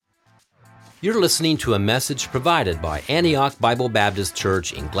You're listening to a message provided by Antioch Bible Baptist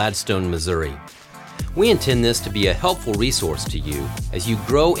Church in Gladstone, Missouri. We intend this to be a helpful resource to you as you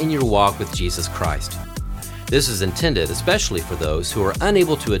grow in your walk with Jesus Christ. This is intended especially for those who are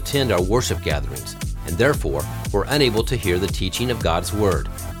unable to attend our worship gatherings and therefore were unable to hear the teaching of God's Word.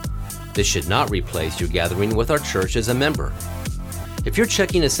 This should not replace your gathering with our church as a member. If you're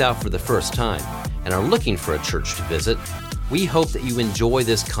checking us out for the first time and are looking for a church to visit, we hope that you enjoy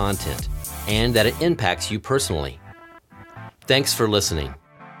this content and that it impacts you personally. Thanks for listening.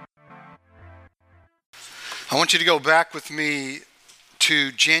 I want you to go back with me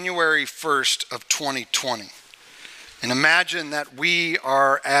to January 1st of 2020 and imagine that we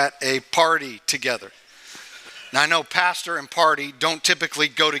are at a party together. Now I know pastor and party don't typically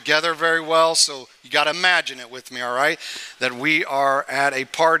go together very well, so you got to imagine it with me, all right? That we are at a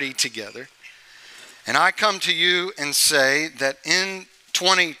party together. And I come to you and say that in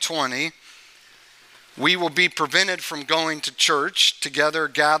 2020, we will be prevented from going to church together,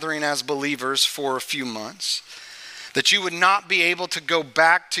 gathering as believers for a few months. That you would not be able to go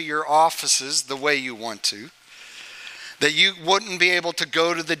back to your offices the way you want to. That you wouldn't be able to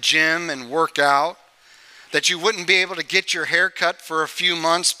go to the gym and work out. That you wouldn't be able to get your hair cut for a few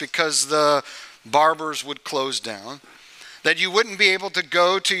months because the barbers would close down. That you wouldn't be able to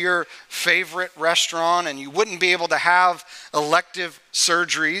go to your favorite restaurant and you wouldn't be able to have elective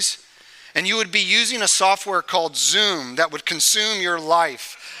surgeries. And you would be using a software called Zoom that would consume your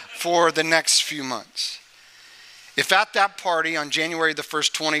life for the next few months. If at that party on January the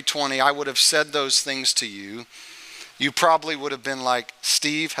 1st, 2020, I would have said those things to you, you probably would have been like,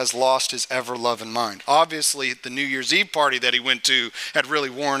 Steve has lost his ever-loving mind. Obviously, the New Year's Eve party that he went to had really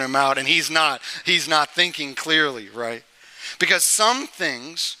worn him out, and he's not thinking clearly, right? Because some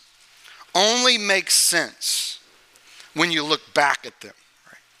things only make sense when you look back at them.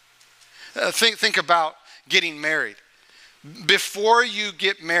 Think about getting married. Before you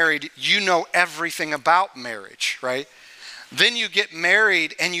get married, you know everything about marriage, right? Then you get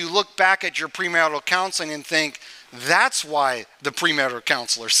married and you look back at your premarital counseling and think, that's why the premarital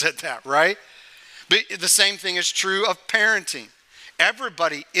counselor said that, right? But the same thing is true of parenting.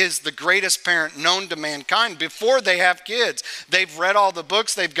 Everybody is the greatest parent known to mankind before they have kids. They've read all the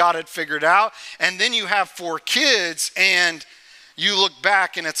books, they've got it figured out, and then you have 4 kids and you look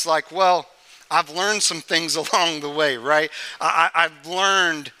back and it's like, well, I've learned some things along the way, right? I've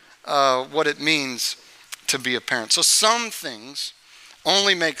learned what it means to be a parent. So some things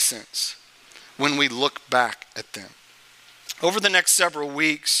only make sense when we look back at them. Over the next several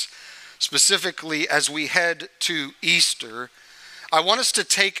weeks, specifically as we head to Easter, I want us to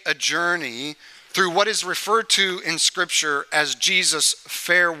take a journey through what is referred to in Scripture as Jesus'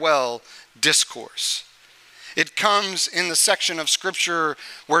 farewell discourse. It comes in the section of Scripture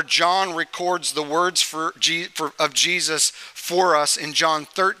where John records the words of Jesus for us in John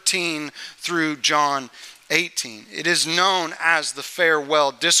 13 through John 18. It is known as the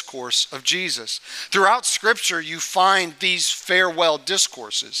farewell discourse of Jesus. Throughout Scripture, you find these farewell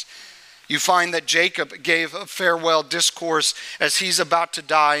discourses. You find that Jacob gave a farewell discourse as he's about to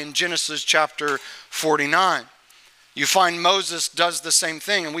die in Genesis chapter 49. You find Moses does the same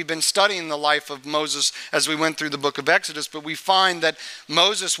thing, and we've been studying the life of Moses as we went through the book of Exodus, but we find that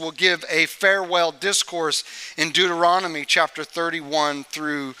Moses will give a farewell discourse in Deuteronomy chapter 31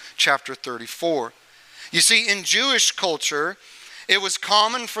 through chapter 34. You see, in Jewish culture, it was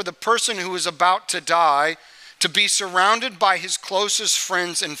common for the person who was about to die to be surrounded by his closest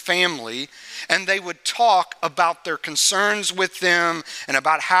friends and family, and they would talk about their concerns with them and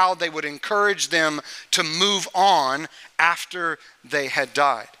about how they would encourage them to move on after they had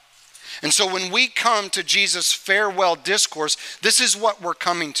died. And so when we come to Jesus' farewell discourse, this is what we're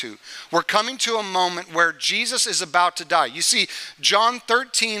coming to. We're coming to a moment where Jesus is about to die. You see, John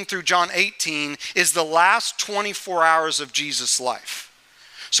 13 through John 18 is the last 24 hours of Jesus' life.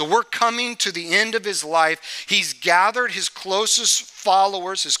 So we're coming to the end of his life. He's gathered his closest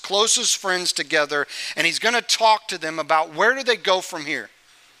followers, his closest friends together, and he's going to talk to them about where do they go from here.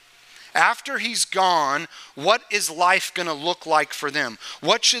 After he's gone, what is life going to look like for them?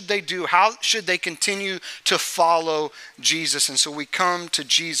 What should they do? How should they continue to follow Jesus? And so we come to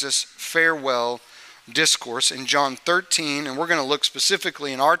Jesus' farewell discourse in John 13, and we're going to look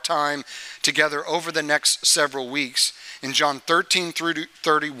specifically in our time together over the next several weeks in John 13 through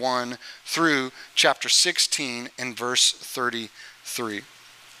 31 through chapter 16 and verse 33.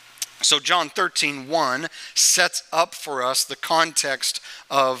 So John 13:1 sets up for us the context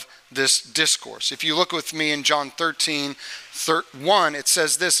of this discourse. If you look with me in John 13:1, it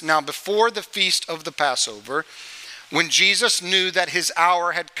says this, "Now before the feast of the Passover, When Jesus knew that his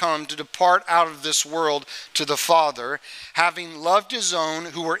hour had come to depart out of this world to the Father, having loved his own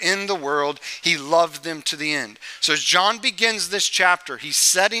who were in the world, he loved them to the end. So as John begins this chapter, he's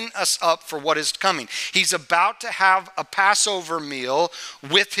setting us up for what is coming. He's about to have a Passover meal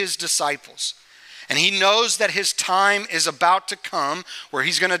with his disciples. And he knows that his time is about to come where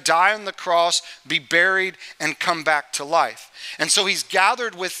he's going to die on the cross, be buried, and come back to life. And so he's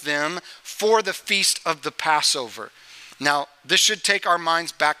gathered with them for the feast of the Passover. Now, this should take our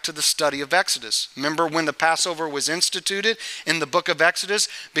minds back to the study of Exodus. Remember when the Passover was instituted in the book of Exodus?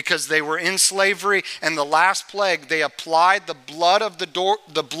 Because they were in slavery, and the last plague, they applied the blood of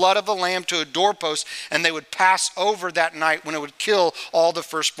the lamb to a doorpost, and they would pass over that night when it would kill all the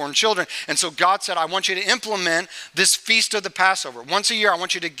firstborn children. And so God said, I want you to implement this feast of the Passover. Once a year, I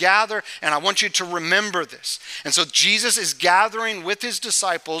want you to gather, and I want you to remember this. And so Jesus is gathering with his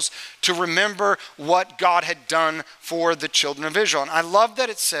disciples to remember what God had done for the children of Israel. And I love that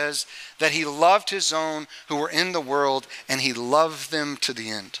it says that he loved his own who were in the world, and he loved them to the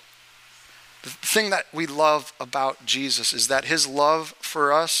end. The thing that we love about Jesus is that his love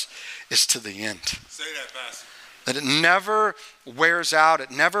for us is to the end. Say that, Pastor. That it never wears out, it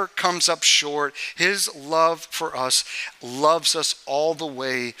never comes up short. His love for us loves us all the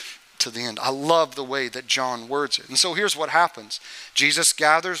way to the end. I love the way that John words it. And so here's what happens. Jesus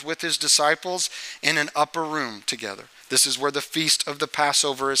gathers with his disciples in an upper room together. This is where the feast of the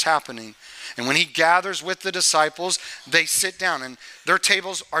Passover is happening. And when he gathers with the disciples, they sit down. And their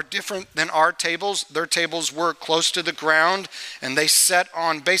tables are different than our tables. Their tables were close to the ground, and they sat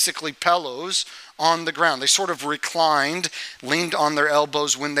on basically pillows on the ground. They sort of reclined, leaned on their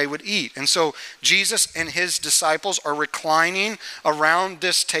elbows when they would eat. And so Jesus and his disciples are reclining around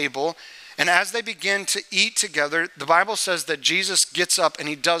this table. And as they begin to eat together, the Bible says that Jesus gets up and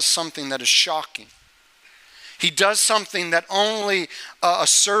he does something that is shocking. He does something that only a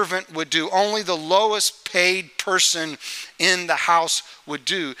servant would do, only the lowest paid person in the house would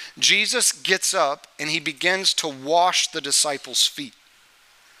do. Jesus gets up and he begins to wash the disciples' feet.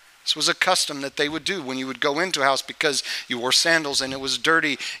 This was a custom that they would do when you would go into a house because you wore sandals and it was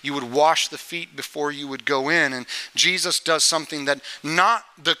dirty. You would wash the feet before you would go in. And Jesus does something that not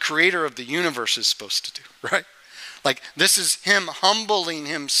the creator of the universe is supposed to do, right? Like, this is him humbling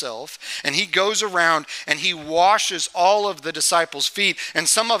himself, and he goes around and he washes all of the disciples' feet, and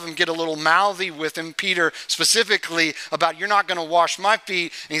some of them get a little mouthy with him, Peter specifically, about, you're not going to wash my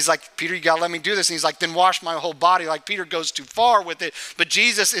feet. And he's like, Peter, you got to let me do this. And he's like, then wash my whole body. Like, Peter goes too far with it. But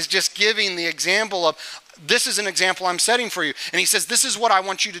Jesus is just giving the example of, this is an example I'm setting for you. And he says, this is what I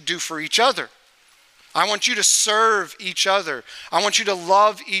want you to do for each other. I want you to serve each other. I want you to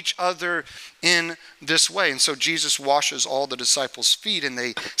love each other in this way. And so Jesus washes all the disciples' feet, and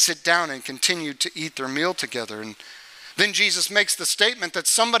they sit down and continue to eat their meal together. And then Jesus makes the statement that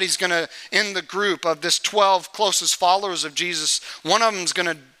somebody's going to, in the group of this 12 closest followers of Jesus, one of them is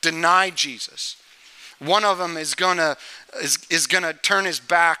going to deny Jesus. One of them is going to turn his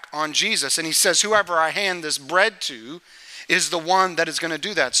back on Jesus. And he says, whoever I hand this bread to is the one that is going to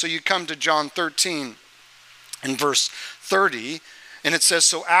do that. So you come to John 13 and verse 30, and it says,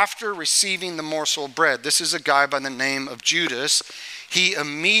 so after receiving the morsel of bread, this is a guy by the name of Judas, he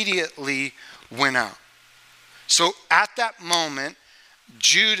immediately went out. So at that moment,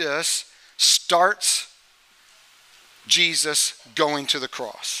 Judas starts Jesus going to the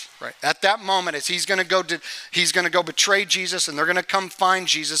cross, right? At that moment, as he's going to go betray Jesus, and they're going to come find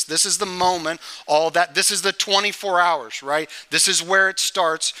Jesus. This is the moment, this is the 24 hours, right? This is where it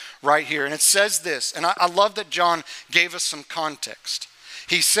starts right here. And it says this, and I love that John gave us some context.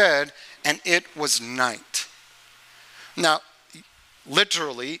 He said, and it was night. Now,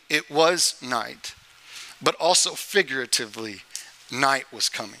 literally, it was night, but also figuratively, night was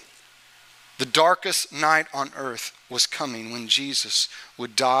coming. The darkest night on earth was coming when Jesus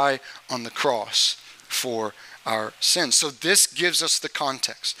would die on the cross for our sins. So this gives us the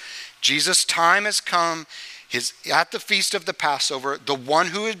context. Jesus' time has come. He's at the feast of the Passover. The one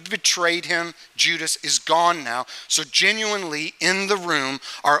who had betrayed him, Judas, is gone now. So genuinely in the room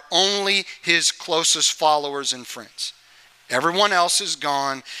are only his closest followers and friends. Everyone else is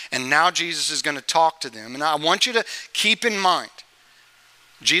gone, and now Jesus is going to talk to them. And I want you to keep in mind,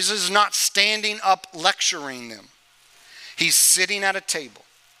 Jesus is not standing up lecturing them. He's sitting at a table.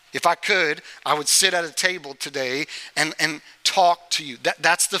 If I could, I would sit at a table today and talk to you.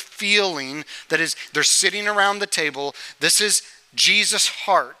 That's the feeling that is, they're sitting around the table. This is Jesus'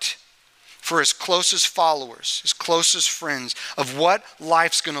 heart for his closest followers, his closest friends, of what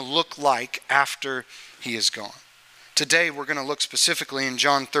life's going to look like after he is gone. Today we're going to look specifically in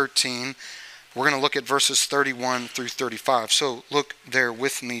John 13, We're going to look at verses 31 through 35. So look there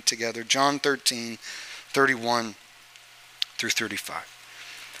with me together. John 13, 31 through 35.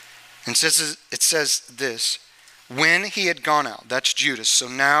 And it says this, when he had gone out, that's Judas. So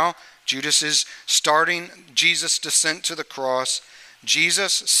now Judas is starting Jesus' descent to the cross.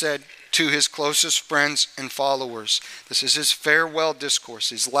 Jesus said to his closest friends and followers, this is his farewell discourse,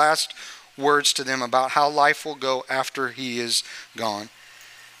 his last words to them about how life will go after he is gone.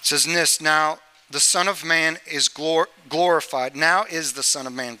 It says this, now the Son of Man is glorified. Now is the Son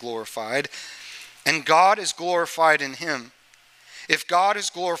of Man glorified, and God is glorified in him. If God is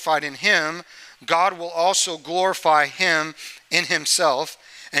glorified in him, God will also glorify him in himself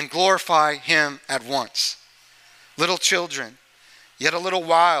and glorify him at once. Little children, yet a little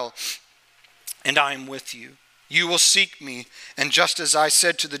while, and I am with you. You will seek me, and just as I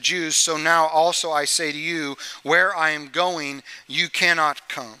said to the Jews, so now also I say to you, where I am going, you cannot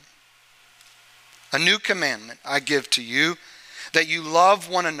come. A new commandment I give to you, that you love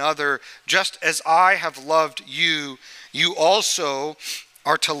one another just as I have loved you. You also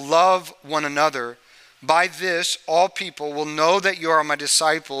are to love one another. By this, all people will know that you are my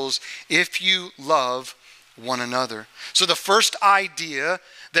disciples if you love one another. So the first idea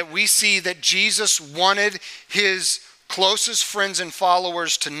that we see that Jesus wanted his closest friends and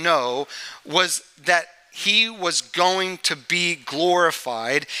followers to know was that he was going to be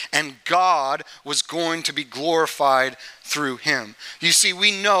glorified and God was going to be glorified through him. You see,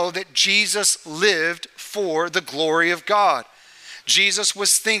 we know that Jesus lived for the glory of God. Jesus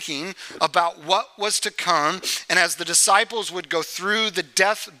was thinking about what was to come, and as the disciples would go through the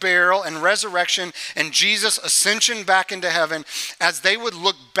death, burial, and resurrection, and Jesus' ascension back into heaven, as they would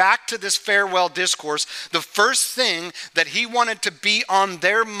look back to this farewell discourse, the first thing that he wanted to be on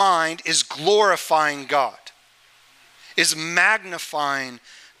their mind is glorifying God, is magnifying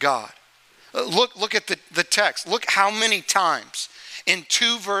God. Look at the text. Look how many times in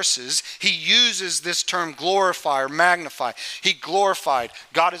 2 verses, he uses this term glorify or magnify. He glorified.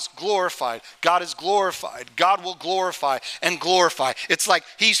 God is glorified. God is glorified. God will glorify and glorify. It's like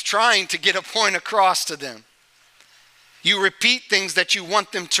he's trying to get a point across to them. You repeat things that you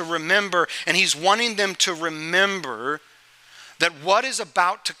want them to remember, and he's wanting them to remember that what is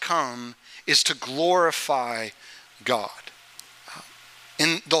about to come is to glorify God.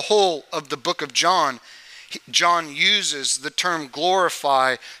 In the whole of the book of John, John uses the term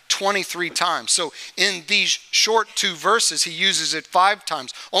glorify 23 times. So in these short 2 verses, he uses it 5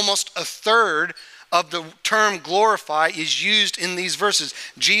 times. Almost a third of the term glorify is used in these verses.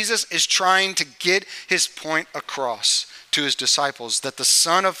 Jesus is trying to get his point across to his disciples that the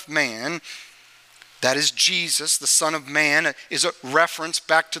Son of Man, that is Jesus, the Son of Man, is a reference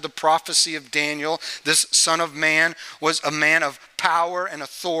back to the prophecy of Daniel. This Son of Man was a man of power and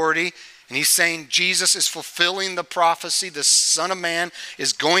authority. And he's saying Jesus is fulfilling the prophecy. The Son of Man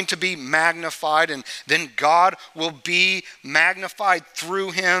is going to be magnified, and then God will be magnified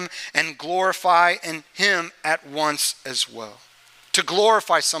through him and glorify in him at once as well. To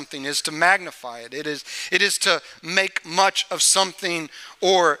glorify something is to magnify it. It is to make much of something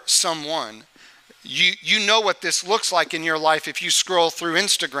or someone. You know what this looks like in your life if you scroll through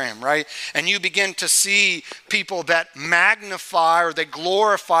Instagram, right? And you begin to see people that magnify or they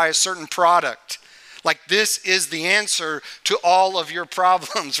glorify a certain product. Like this is the answer to all of your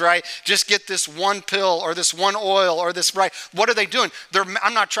problems, right? Just get this one pill or this one oil or this, right? What are they doing?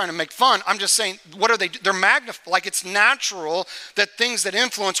 I'm not trying to make fun. I'm just saying, what are they? They're magnifying. Like it's natural that things that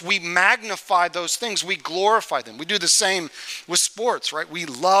influence, we magnify those things. We glorify them. We do the same with sports, right? We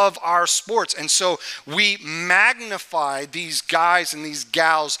love our sports. And so we magnify these guys and these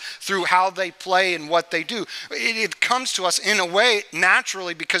gals through how they play and what they do. It comes to us in a way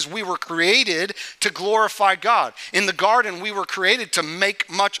naturally because we were created to glorify God. In the garden, we were created to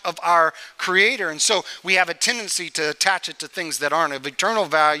make much of our Creator. And so we have a tendency to attach it to things that aren't of eternal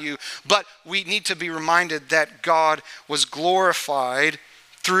value, but we need to be reminded that God was glorified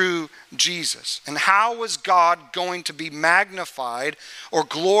through Jesus. And how was God going to be magnified or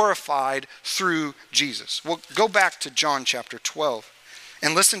glorified through Jesus? Well, go back to John chapter 12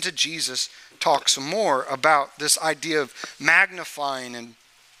 and listen to Jesus talk some more about this idea of magnifying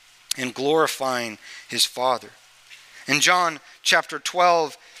and glorifying his Father. In John chapter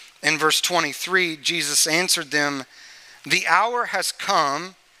 12 and verse 23, Jesus answered them, the hour has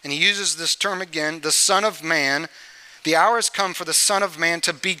come, and he uses this term again, the Son of Man, the hour has come for the Son of Man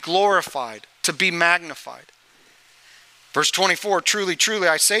to be glorified, to be magnified. Verse 24, truly, truly,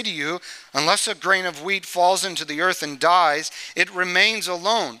 I say to you, unless a grain of wheat falls into the earth and dies, it remains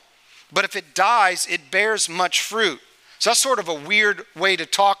alone. But if it dies, it bears much fruit. So that's sort of a weird way to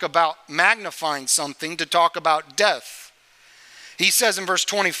talk about magnifying something, to talk about death. He says in verse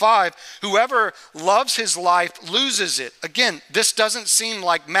 25, whoever loves his life loses it. Again, this doesn't seem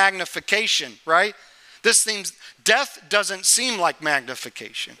like magnification, right? Death doesn't seem like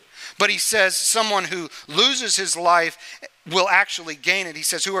magnification. But he says someone who loses his life will actually gain it. He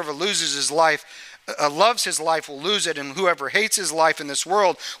says whoever loses his life, loves his life will lose it, and whoever hates his life in this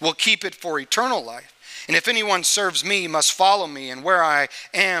world will keep it for eternal life. And if anyone serves me, he must follow me, and where I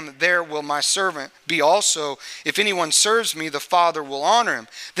am, there will my servant be also. If anyone serves me, the Father will honor him.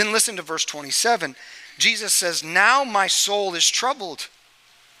 Then listen to verse 27. Jesus says, now my soul is troubled.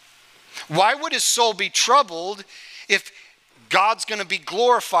 Why would his soul be troubled if God's going to be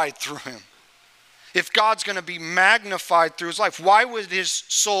glorified through him? If God's going to be magnified through his life, why would his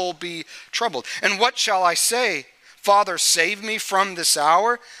soul be troubled? And what shall I say? Father, save me from this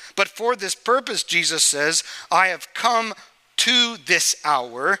hour. But for this purpose, Jesus says, I have come to this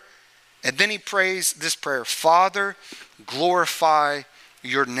hour. And then he prays this prayer, Father, glorify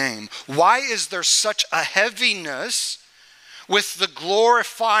your name. Why is there such a heaviness with the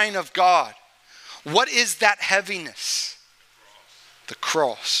glorifying of God? What is that heaviness? The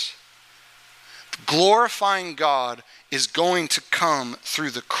cross. Glorifying God is going to come through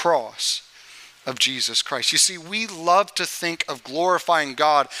the cross of Jesus Christ. You see, we love to think of glorifying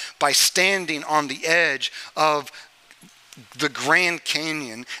God by standing on the edge of the Grand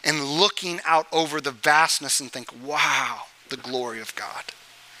Canyon and looking out over the vastness and think, wow, the glory of God.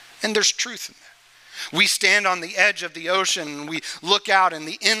 And there's truth in that. We stand on the edge of the ocean and we look out in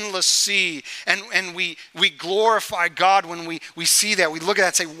the endless sea and we glorify God when we see that. We look at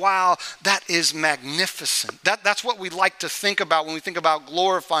that and say, wow, that is magnificent. That's what we like to think about when we think about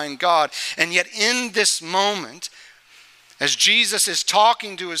glorifying God. And yet in this moment, as Jesus is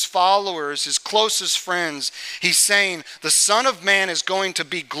talking to his followers, his closest friends, he's saying the Son of Man is going to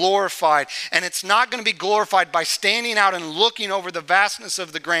be glorified. And it's not going to be glorified by standing out and looking over the vastness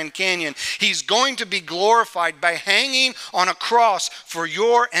of the Grand Canyon. He's going to be glorified by hanging on a cross for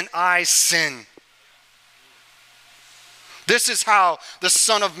your and I's sin. This is how the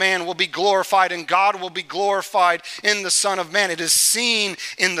Son of Man will be glorified, and God will be glorified in the Son of Man. It is seen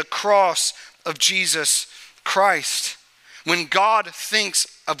in the cross of Jesus Christ. When God thinks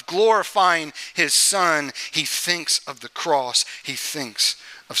of glorifying his Son, he thinks of the cross. He thinks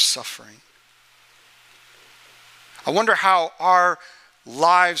of suffering. I wonder how our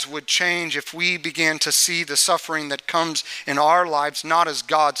lives would change if we began to see the suffering that comes in our lives not as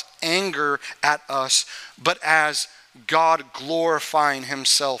God's anger at us, but as God glorifying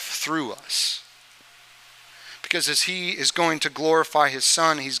himself through us. Because as he is going to glorify his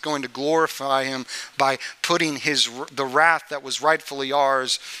Son, he's going to glorify him by putting the wrath that was rightfully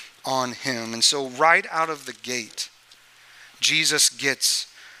ours on him. And so right out of the gate, Jesus gets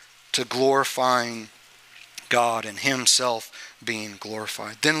to glorifying God and himself being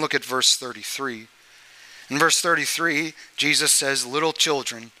glorified. Then look at verse 33. In verse 33, Jesus says, little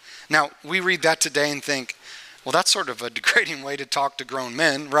children. Now, we read that today and think, well, that's sort of a degrading way to talk to grown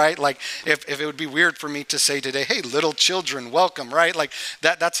men, right? Like if it would be weird for me to say today, hey, little children, welcome, right? Like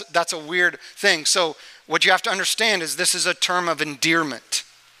that's a weird thing. So what you have to understand is this is a term of endearment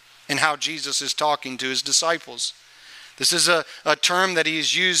in how Jesus is talking to his disciples. This is a term that he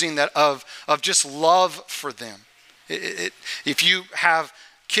is using that of just love for them. If you have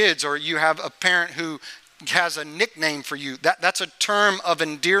kids or you have a parent who has a nickname for you, that's a term of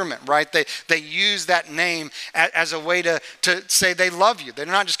endearment, right? They use that name as a way to say they love you. They're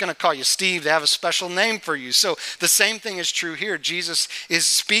not just going to call you Steve. They have a special name for you. So the same thing is true here. Jesus is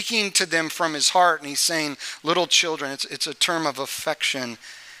speaking to them from his heart, and he's saying, little children. It's a term of affection.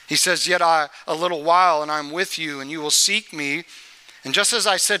 He says, yet a little while and I'm with you, and you will seek me. And just as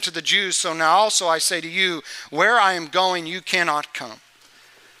I said to the Jews, so now also I say to you, where I am going, you cannot come.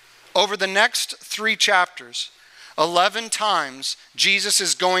 Over the next 3 chapters, 11 times, Jesus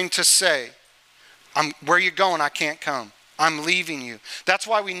is going to say, where you going? I can't come. I'm leaving you. That's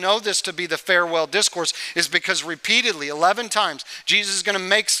why we know this to be the farewell discourse, is because repeatedly, 11 times, Jesus is going to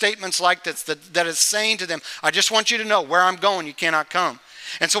make statements like this that is saying to them, I just want you to know where I'm going, you cannot come.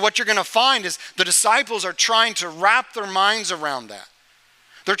 And so what you're going to find is the disciples are trying to wrap their minds around that.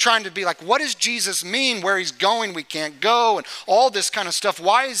 They're trying to be like, what does Jesus mean? Where he's going, we can't go, and all this kind of stuff.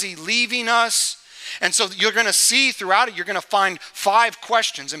 Why is he leaving us? And so you're going to see throughout it, you're going to find 5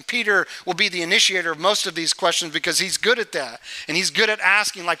 questions. And Peter will be the initiator of most of these questions because he's good at that. And he's good at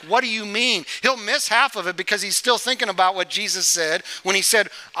asking, like, what do you mean? He'll miss half of it because he's still thinking about what Jesus said when he said,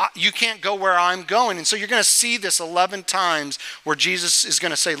 you can't go where I'm going. And so you're going to see this 11 times where Jesus is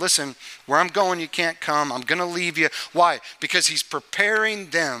going to say, listen, where I'm going, you can't come. I'm going to leave you. Why? Because he's preparing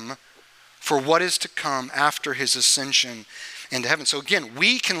them for what is to come after his ascension into heaven. So again,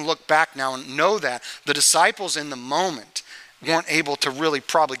 we can look back now and know that the disciples in the moment weren't able to really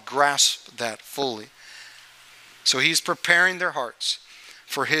probably grasp that fully. So he's preparing their hearts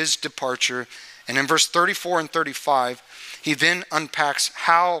for his departure. And in verse 34 and 35, he then unpacks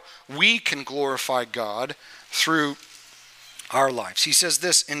how we can glorify God through our lives. He says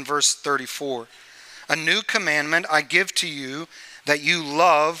this in verse 34, "A new commandment I give to you, that you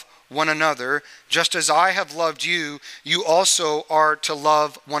love one another, just as I have loved you, you also are to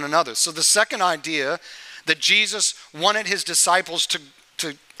love one another." So the second idea that Jesus wanted his disciples to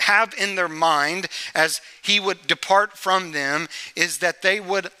have in their mind as he would depart from them is that they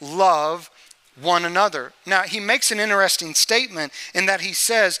would love one another. Now, he makes an interesting statement in that he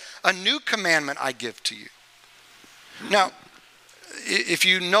says, "A new commandment I give to you." Now, if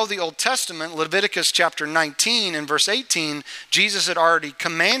you know the Old Testament, Leviticus chapter 19 and verse 18, Jesus had already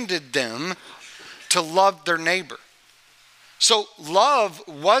commanded them to love their neighbor. So love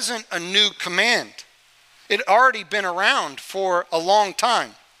wasn't a new command. It had already been around for a long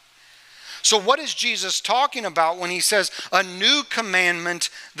time. So what is Jesus talking about when he says, "A new commandment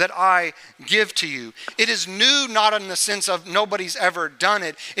that I give to you"? It is new not in the sense of nobody's ever done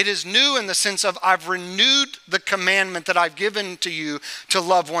it. It is new in the sense of I've renewed the commandment that I've given to you to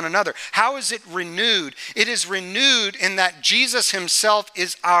love one another. How is it renewed? It is renewed in that Jesus himself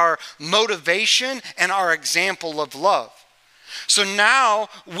is our motivation and our example of love. So now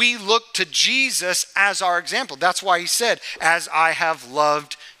we look to Jesus as our example. That's why he said, "As I have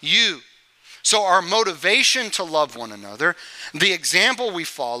loved you." So our motivation to love one another, the example we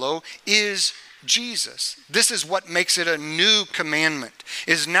follow is Jesus. This is what makes it a new commandment,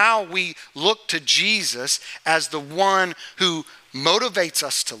 is now we look to Jesus as the one who motivates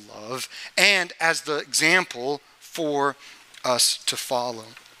us to love and as the example for us to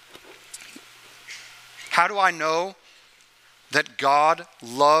follow. How do I know that God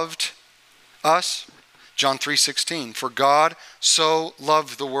loved us? John 3:16, "For God so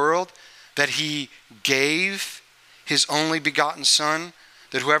loved the world that he gave his only begotten Son,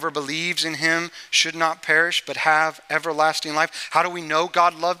 that whoever believes in him should not perish but have everlasting life." How do we know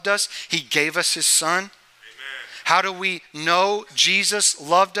God loved us? He gave us his Son. Amen. How do we know Jesus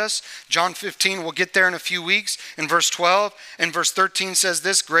loved us? John 15, we'll get there in a few weeks. In verse 12 and verse 13 says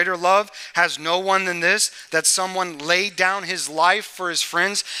this, "Greater love has no one than this, that someone laid down his life for his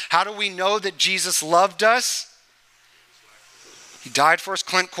friends." How do we know that Jesus loved us? He died for us.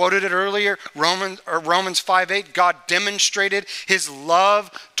 Clint quoted it earlier, Romans 5:8. God demonstrated his love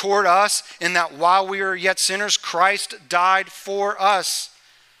toward us in that while we were yet sinners, Christ died for us.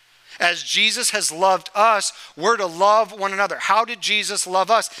 As Jesus has loved us, we're to love one another. How did Jesus love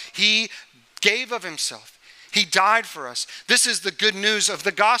us? He gave of himself. He died for us. This is the good news of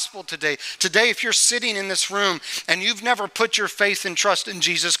the gospel today. Today, if you're sitting in this room and you've never put your faith and trust in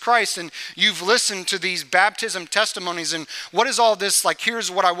Jesus Christ and you've listened to these baptism testimonies and what is all this like,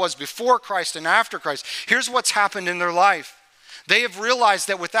 here's what I was before Christ and after Christ. Here's what's happened in their life. They have realized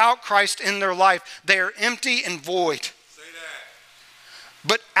that without Christ in their life, they are empty and void.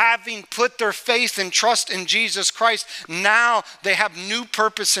 But having put their faith and trust in Jesus Christ, now they have new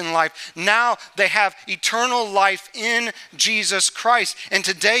purpose in life. Now they have eternal life in Jesus Christ. And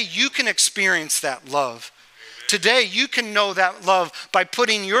today you can experience that love. Today you can know that love by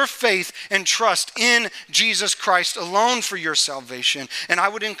putting your faith and trust in Jesus Christ alone for your salvation. And I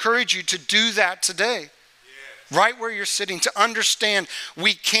would encourage you to do that today. Right where you're sitting, to understand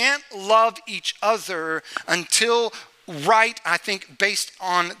we can't love each other until right, I think, based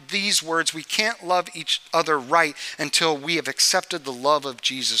on these words, we can't love each other right until we have accepted the love of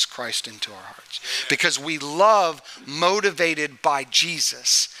Jesus Christ into our hearts. Because we love motivated by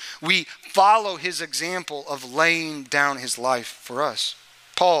Jesus. We follow his example of laying down his life for us.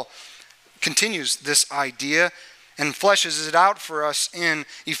 Paul continues this idea and fleshes it out for us in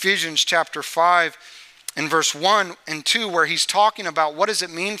Ephesians chapter 5 in verse 1 and 2, where he's talking about what does it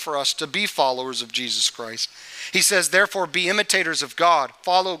mean for us to be followers of Jesus Christ. He says, "Therefore be imitators of God,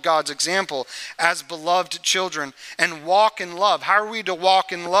 follow God's example as beloved children, and walk in love." How are we to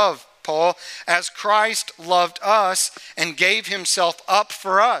walk in love, Paul? "As Christ loved us and gave himself up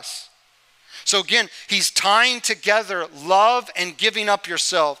for us." So again, he's tying together love and giving up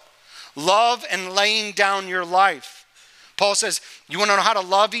yourself. love and laying down your life. Paul says, you want to know how to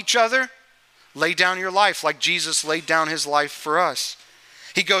love each other? Lay down your life like Jesus laid down his life for us.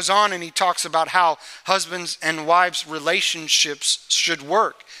 He goes on and he talks about how husbands and wives' relationships should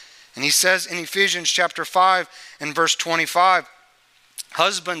work. And he says in Ephesians chapter 5 and verse 25,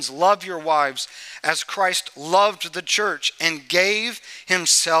 husbands, love your wives as Christ loved the church and gave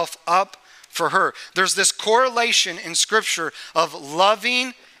himself up for her. There's this correlation in Scripture of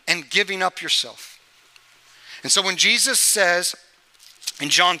loving and giving up yourself. And so when Jesus says in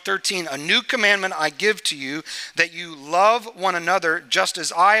John 13, a new commandment I give to you, that you love one another just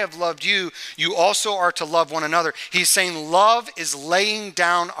as I have loved you, you also are to love one another. He's saying love is laying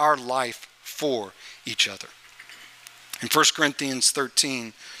down our life for each other. In 1 Corinthians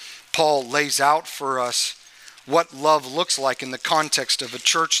 13, Paul lays out for us what love looks like in the context of a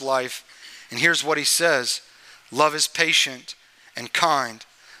church life. And here's what he says. Love is patient and kind.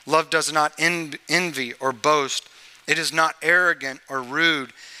 Love does not envy or boast. It is not arrogant or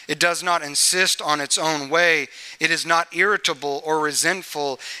rude. It does not insist on its own way. It is not irritable or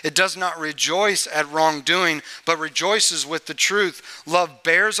resentful. It does not rejoice at wrongdoing, but rejoices with the truth. Love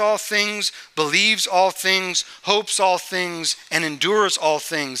bears all things, believes all things, hopes all things, and endures all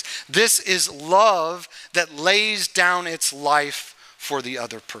things. This is love that lays down its life for the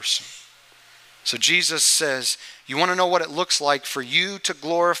other person. So Jesus says, you want to know what it looks like for you to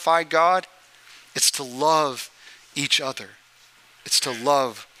glorify God? It's to love each other. It's to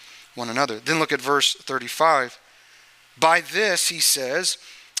love one another. Then look at verse 35. By this, he says,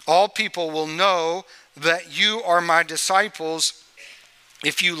 all people will know that you are my disciples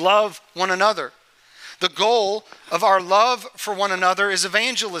if you love one another. The goal of our love for one another is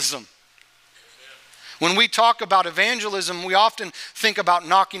evangelism. When we talk about evangelism, we often think about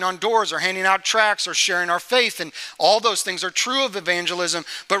knocking on doors or handing out tracts or sharing our faith, and all those things are true of evangelism,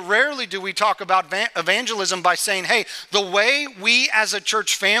 but rarely do we talk about evangelism by saying, hey, the way we as a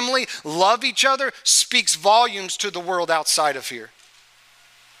church family love each other speaks volumes to the world outside of here.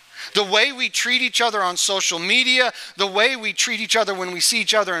 The way we treat each other on social media, the way we treat each other when we see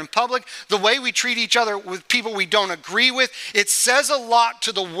each other in public, the way we treat each other with people we don't agree with, it says a lot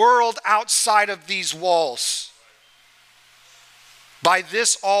to the world outside of these walls. By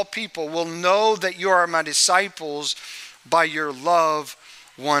this, all people will know that you are my disciples by your love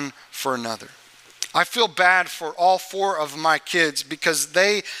one for another. I feel bad for all four of my kids because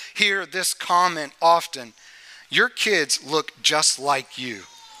they hear this comment often. Your kids look just like you.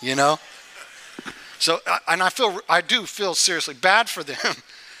 You know? So, and I do feel seriously bad for them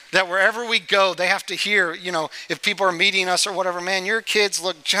that wherever we go, they have to hear, if people are meeting us or whatever, man, your kids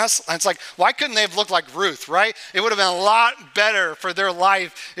look just, it's like, why couldn't they have looked like Ruth, right? It would have been a lot better for their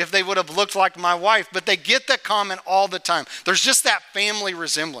life if they would have looked like my wife, but they get that comment all the time. There's just that family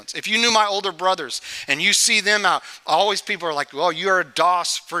resemblance. If you knew my older brothers and you see them out, always people are like, well, you're a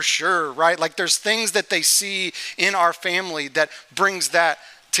Doss for sure, right? Like there's things that they see in our family that brings that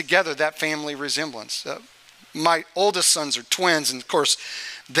together, that family resemblance. My oldest sons are twins, and of course,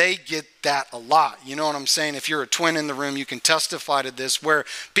 they get that a lot. You know what I'm saying? If you're a twin in the room, you can testify to this, where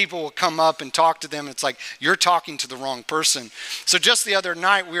people will come up and talk to them. And it's like, you're talking to the wrong person. So just the other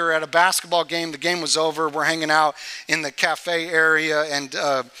night, we were at a basketball game. The game was over. We're hanging out in the cafe area, and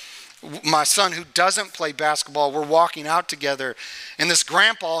my son, who doesn't play basketball, we're walking out together, and this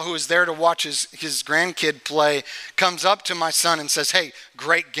grandpa who is there to watch his grandkid play comes up to my son and says, hey,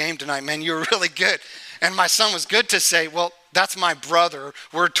 great game tonight, man, you were really good. And my son was good to say, well, that's my brother,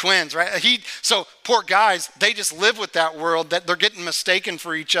 we're twins, right? So poor guys, they just live with that world that they're getting mistaken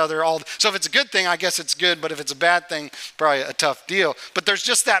for each other. So if it's a good thing, I guess it's good, but if it's a bad thing, probably a tough deal. But there's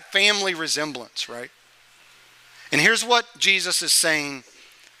just that family resemblance, right? And here's what Jesus is saying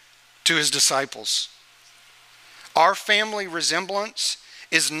to his disciples. Our family resemblance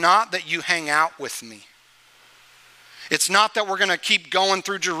is not that you hang out with me. It's not that we're going to keep going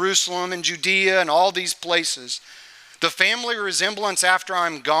through Jerusalem and Judea and all these places. The family resemblance after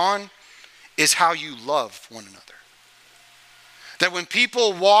I'm gone is how you love one another. That when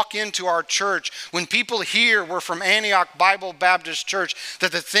people walk into our church, when people hear we're from Antioch Bible Baptist Church,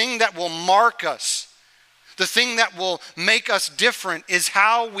 that the thing that will mark us, the thing that will make us different is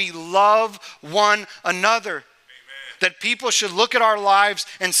how we love one another. Amen. That people should look at our lives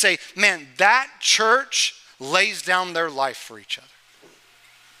and say, man, that church lays down their life for each other.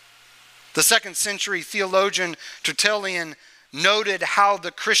 The 2nd century theologian Tertullian noted how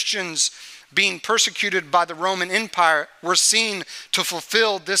the Christians being persecuted by the Roman Empire were seen to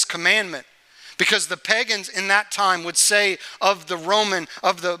fulfill this commandment. Because the pagans in that time would say of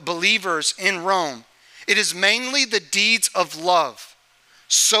the believers in Rome, it is mainly the deeds of love,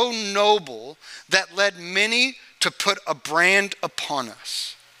 so noble that led many to put a brand upon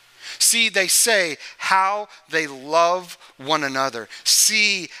us. See, they say, how they love one another.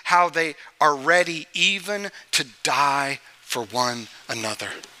 See how they are ready even to die for one another.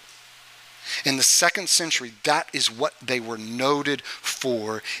 In the 2nd century, that is what they were noted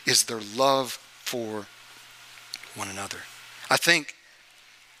for, is their love for one another. I think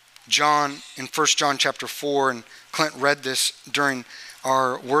John, in 1 John chapter 4, and Clint read this during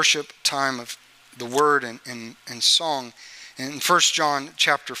our worship time of the word and song. In 1 John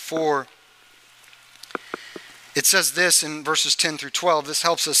chapter 4, it says this in verses 10 through 12. This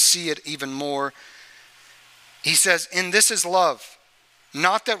helps us see it even more. He says, "In this is love,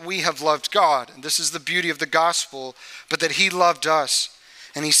 not that we have loved God," and this is the beauty of the gospel, "but that he loved us.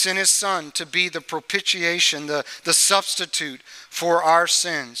 And he sent his son to be the propitiation, the substitute for our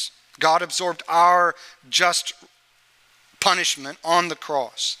sins." God absorbed our just punishment on the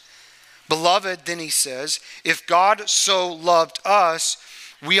cross. "Beloved," then he says, "if God so loved us,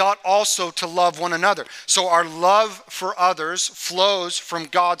 we ought also to love one another." So our love for others flows from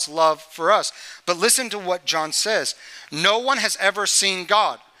God's love for us. But listen to what John says. No one has ever seen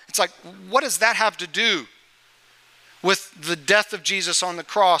God. It's like, what does that have to do with the death of Jesus on the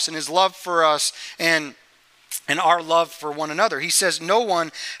cross and his love for us and our love for one another? He says, no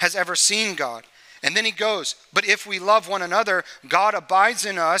one has ever seen God. And then he goes, "But if we love one another, God abides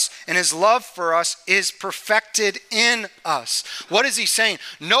in us, and his love for us is perfected in us." What is he saying?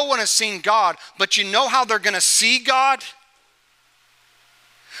 No one has seen God, but you know how they're going to see God?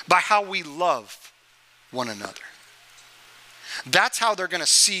 By how we love one another. That's how they're going to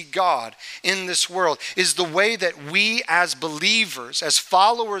see God in this world, is the way that we as believers, as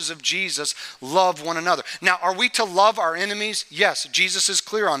followers of Jesus, love one another. Now, are we to love our enemies? Yes, Jesus is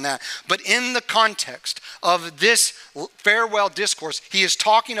clear on that. But in the context of this farewell discourse, he is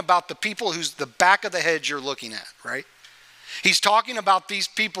talking about the people who's the back of the hedge you're looking at, right? He's talking about these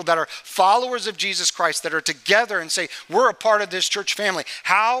people that are followers of Jesus Christ, that are together and say, we're a part of this church family.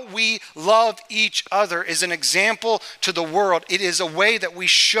 How we love each other is an example to the world. It is a way that we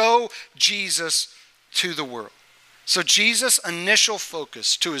show Jesus to the world. So Jesus' initial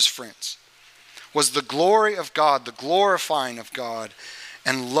focus to his friends was the glory of God, the glorifying of God,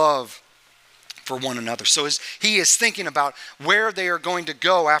 and love for one another. So as he is thinking about where they are going to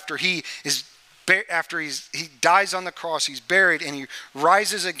go after he dies on the cross, he's buried, and he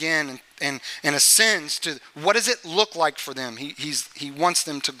rises again and ascends to, what does it look like for them? He wants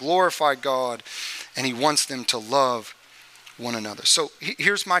them to glorify God, and he wants them to love one another. So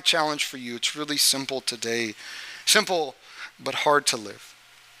here's my challenge for you. It's really simple today. Simple, but hard to live.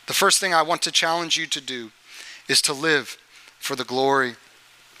 The first thing I want to challenge you to do is to live for the glory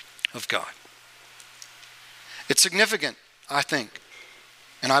of God. It's significant, I think,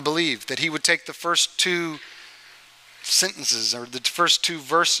 and I believe that he would take the first 2 sentences or the first 2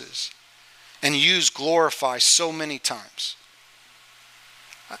 verses and use glorify so many times.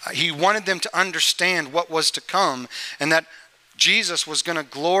 He wanted them to understand what was to come, and that Jesus was going to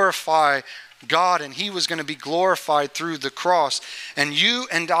glorify God, and he was going to be glorified through the cross. And you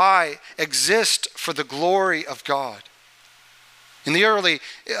and I exist for the glory of God. In the early,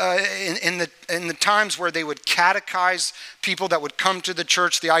 in the times where they would catechize people that would come to the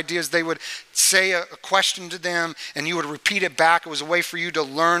church, the idea is they would say a question to them and you would repeat it back. It was a way for you to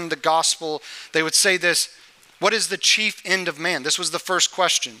learn the gospel. They would say this, what is the chief end of man? This was the first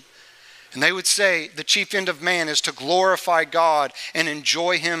question. And they would say, the chief end of man is to glorify God and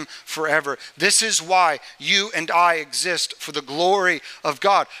enjoy him forever. This is why you and I exist, for the glory of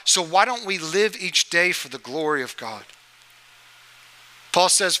God. So why don't we live each day for the glory of God? Paul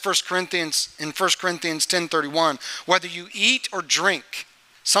says in 1 Corinthians 10:31, whether you eat or drink,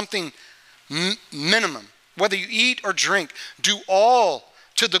 something minimum, whether you eat or drink, do all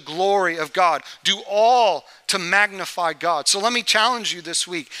to the glory of God. Do all to magnify God. So let me challenge you this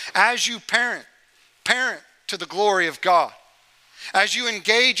week. As you parent to the glory of God. As you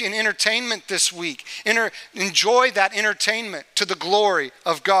engage in entertainment this week, enjoy that entertainment to the glory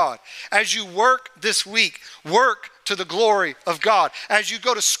of God. As you work this week, work to the glory of God. As you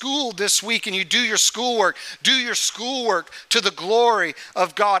go to school this week and you do your schoolwork to the glory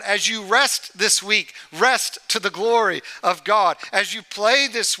of God. As you rest this week, rest to the glory of God. As you play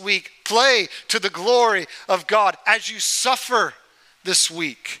this week, play to the glory of God. As you suffer this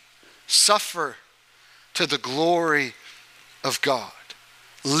week, suffer to the glory of God.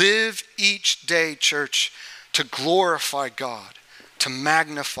 Live each day, church, to glorify God, to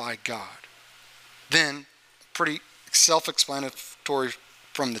magnify God. Then, pretty self-explanatory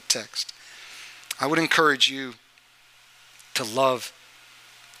from the text, I would encourage you to love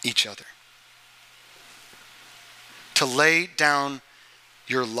each other. To lay down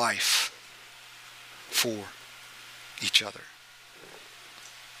your life for each other.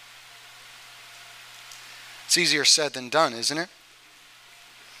 It's easier said than done, isn't it?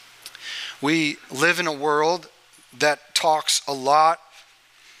 We live in a world that talks a lot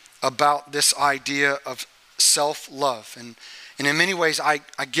about this idea of self-love. And in many ways, I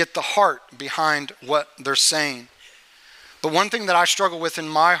get the heart behind what they're saying. But one thing that I struggle with in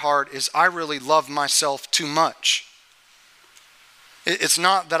my heart is I really love myself too much. It's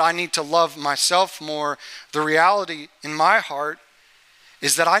not that I need to love myself more. The reality in my heart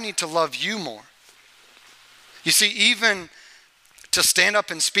is that I need to love you more. You see, even to stand up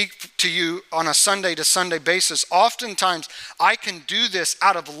and speak to you on a Sunday to Sunday basis, oftentimes I can do this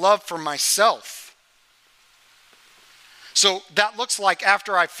out of love for myself. So that looks like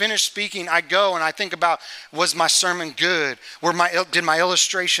after I finish speaking, I go and I think about, was my sermon good? Did my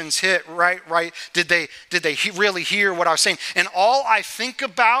illustrations hit right? Did they really hear what I was saying? And all I think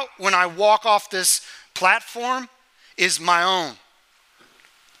about when I walk off this platform is my own.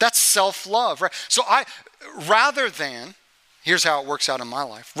 That's self-love, right? So here's how it works out in my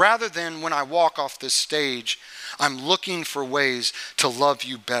life. Rather than when I walk off this stage, I'm looking for ways to love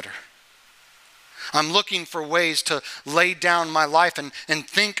you better. I'm looking for ways to lay down my life and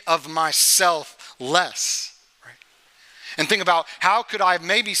think of myself less. Right? And think about how could I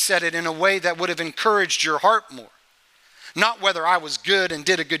maybe said it in a way that would have encouraged your heart more. Not whether I was good and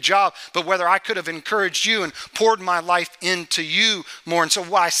did a good job, but whether I could have encouraged you and poured my life into you more. And so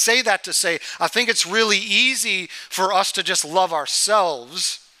what I say that to say, I think it's really easy for us to just love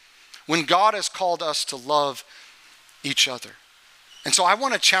ourselves when God has called us to love each other. And so I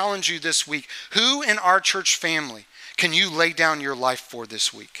want to challenge you this week. Who in our church family can you lay down your life for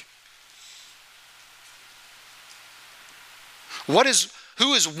this week?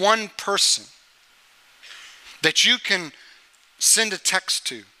 Who is one person that you can send a text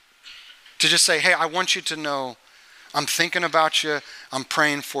to just say, hey, I want you to know I'm thinking about you, I'm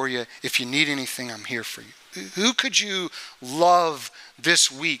praying for you. If you need anything, I'm here for you. Who could you love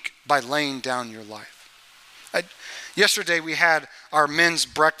this week by laying down your life? Yesterday we had our men's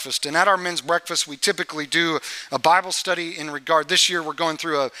breakfast, and at our men's breakfast we typically do a Bible study in regard. This year we're going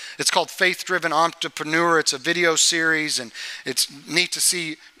through it's called Faith Driven Entrepreneur. It's a video series, and it's neat to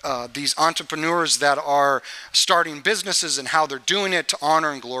see these entrepreneurs that are starting businesses and how they're doing it to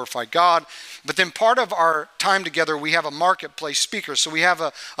honor and glorify God. But then part of our time together, we have a marketplace speaker. So we have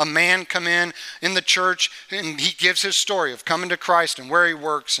a man come in the church, and he gives his story of coming to Christ and where he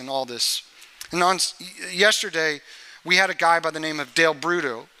works and all this. And yesterday, we had a guy by the name of Dale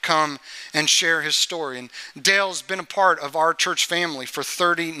Bruto come and share his story. And Dale's been a part of our church family for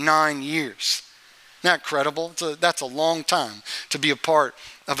 39 years. Isn't that incredible? That's a long time to be a part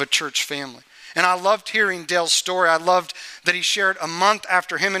of a church family. And I loved hearing Dale's story. I loved that he shared a month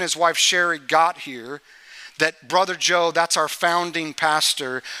after him and his wife Sherry got here, that Brother Joe, that's our founding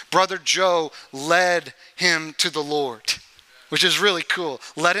pastor, Brother Joe led him to the Lord, which is really cool.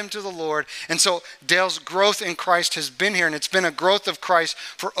 Led him to the Lord. And so Dale's growth in Christ has been here, and it's been a growth of Christ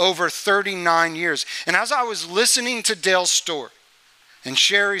for over 39 years. And as I was listening to Dale's story and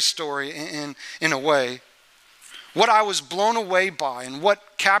Sherry's story in a way, what I was blown away by and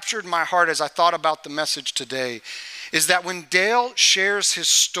what captured my heart as I thought about the message today is that when Dale shares his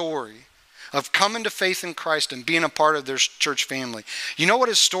story of coming to faith in Christ and being a part of their church family, you know what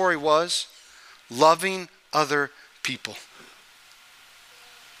his story was? Loving other people.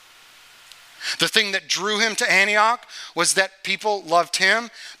 The thing that drew him to Antioch was that people loved him,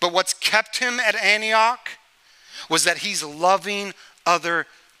 but what's kept him at Antioch was that he's loving other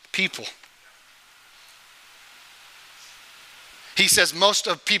people. He says, most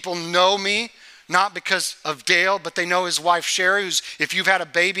of people know me, not because of Dale, but they know his wife Sherry, who's, if you've had a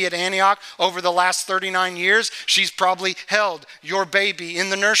baby at Antioch over the last 39 years, she's probably held your baby in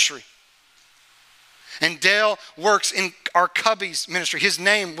the nursery. And Dale works in our Cubbies ministry. His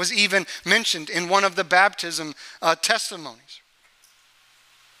name was even mentioned in one of the baptism testimonies.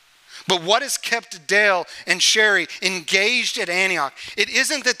 But what has kept Dale and Sherry engaged at Antioch? It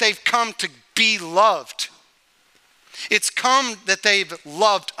isn't that they've come to be loved. It's come that they've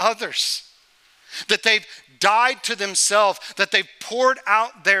loved others, that they've died to themselves, that they've poured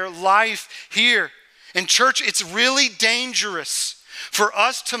out their life here. In church, it's really dangerous for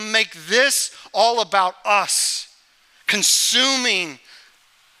us to make this all about us, consuming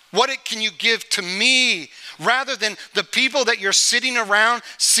can you give to me, rather than the people that you're sitting around,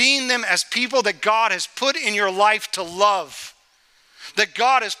 seeing them as people that God has put in your life to love, that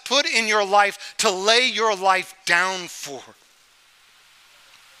God has put in your life to lay your life down for.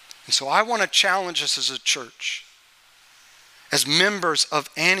 And so I want to challenge us as a church, as members of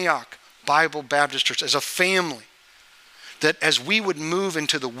Antioch Bible Baptist Church, as a family, that as we would move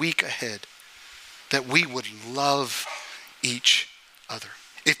into the week ahead, that we would love each other.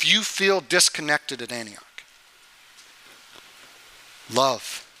 If you feel disconnected at Antioch,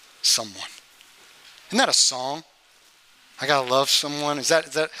 love someone. Isn't that a song? I gotta love someone. Is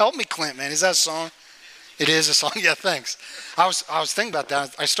that help me, Clint, man? Is that a song? It is a song. Yeah, thanks. I was thinking about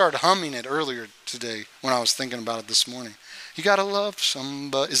that. I started humming it earlier today when I was thinking about it this morning. You gotta love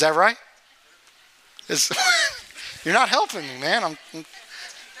somebody. Is that right? You're not helping me, man.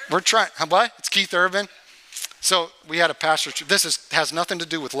 We're trying. What? It's Keith Urban. So we had a pastor. This has nothing to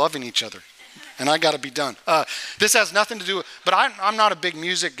do with loving each other, and I got to be done. This has nothing to do with. But I'm not a big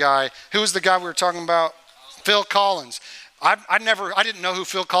music guy. Who was the guy we were talking about? Phil Collins. I didn't know who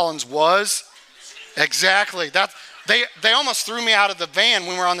Phil Collins was. Exactly. They almost threw me out of the van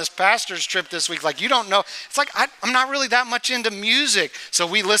when we were on this pastor's trip this week. Like, you don't know. It's like, I'm not really that much into music. So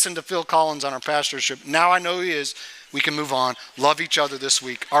we listened to Phil Collins on our pastor's trip. Now I know who he is. We can move on. Love each other this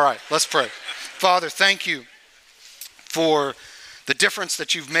week. All right, let's pray. Father, thank you for the difference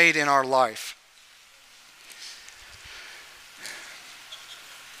that you've made in our life.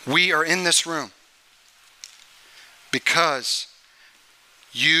 We are in this room because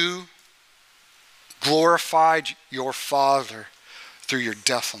you glorified your Father through your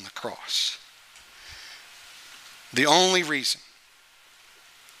death on the cross. The only reason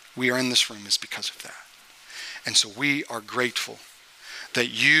we are in this room is because of that. And so we are grateful that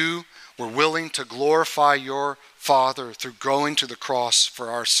you were willing to glorify your Father through going to the cross for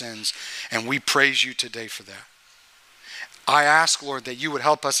our sins. And we praise you today for that. I ask, Lord, that you would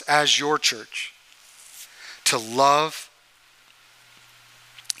help us as your church to love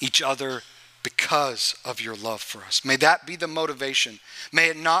each other because of your love for us. May that be the motivation. May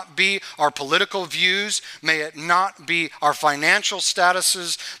it not be our political views. May it not be our financial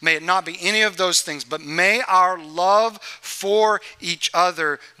statuses. May it not be any of those things. But may our love for each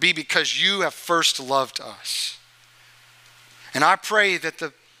other be because you have first loved us. And I pray that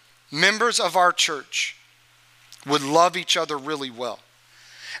the members of our church would love each other really well.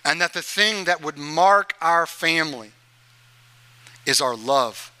 And that the thing that would mark our family is our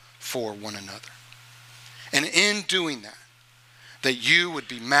love for one another. And in doing that, that you would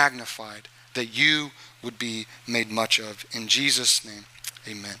be magnified, that you would be made much of. In Jesus' name,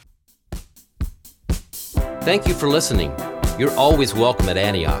 amen. Thank you for listening. You're always welcome at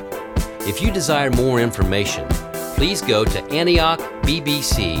Antioch. If you desire more information, please go to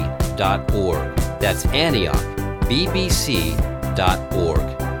AntiochBBC.org. That's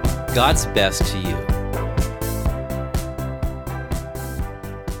AntiochBBC.org. God's best to you.